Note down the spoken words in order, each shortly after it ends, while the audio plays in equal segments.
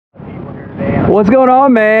What's going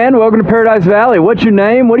on, man? Welcome to Paradise Valley. What's your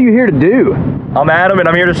name? What are you here to do? I'm Adam and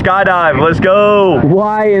I'm here to skydive. Let's go.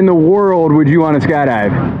 Why in the world would you want to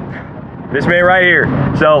skydive? This man right here.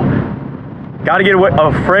 So, gotta get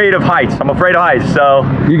afraid of heights. I'm afraid of heights, so.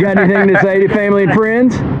 You got anything to say to family and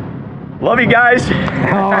friends? Love you guys.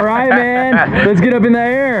 All right, man. Let's get up in the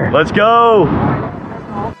air. Let's go.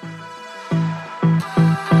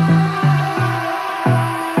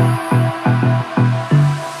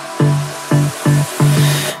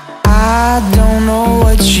 I don't know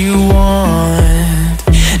what you want.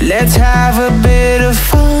 Let's have a bit of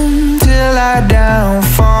fun till I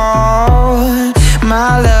downfall.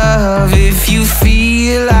 My love, if you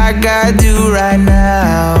feel like I do right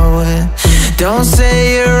now, don't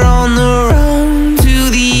say you're on the run to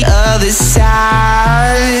the other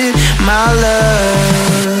side, my love.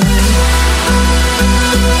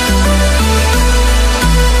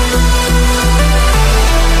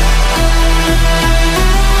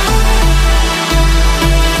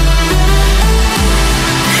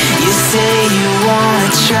 You say you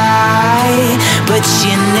wanna try, but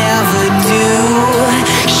you never do.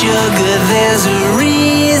 Sugar, there's a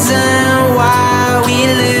reason why we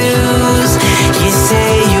lose. You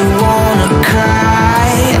say you wanna cry,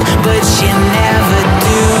 but you never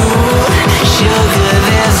do. Sugar,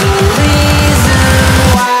 there's a reason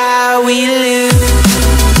why we lose.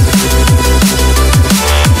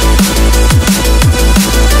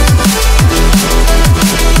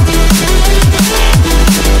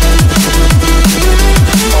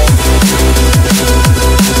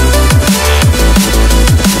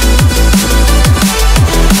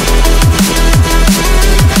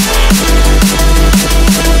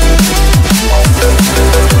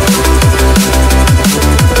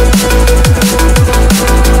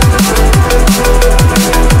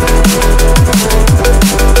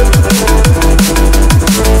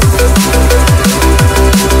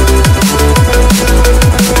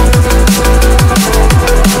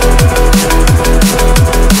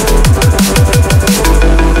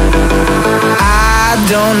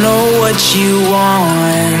 Don't know what you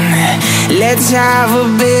want. Let's have a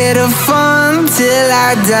bit of fun till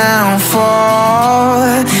I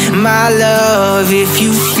downfall. My love, if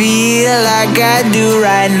you feel like I do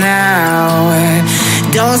right now,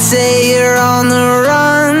 don't say you're on the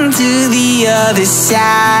run to the other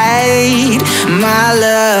side, my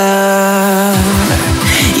love.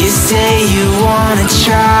 You say you wanna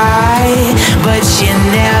try, but you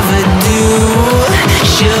never do.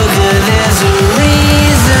 Sugar, there's a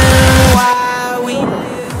reason why we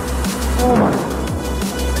live. Oh my.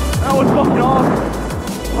 That was fucking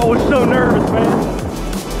awesome. I was so nervous, man.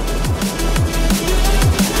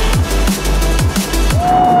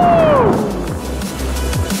 Woo!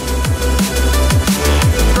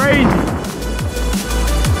 Crazy.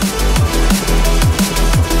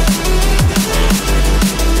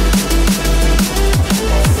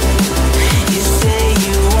 You say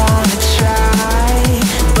you wanna try,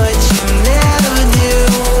 but you never do.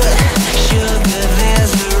 Sugar,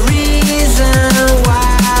 there's a reason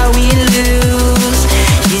why we lose.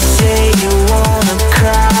 You say you wanna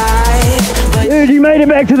cry, but Dude, you made it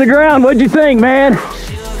back to the ground. What'd you think, man?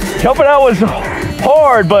 Jumping out was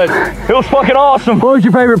hard, but it was fucking awesome. What was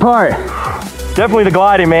your favorite part? Definitely the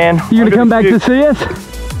gliding, man. You gonna come back to see us?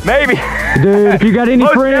 Maybe. Dude, if you got any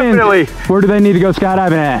Most friends, definitely. where do they need to go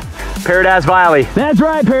skydiving at? Paradise Valley. That's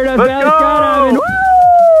right, Paradise Let's Valley go! skydiving. Woo!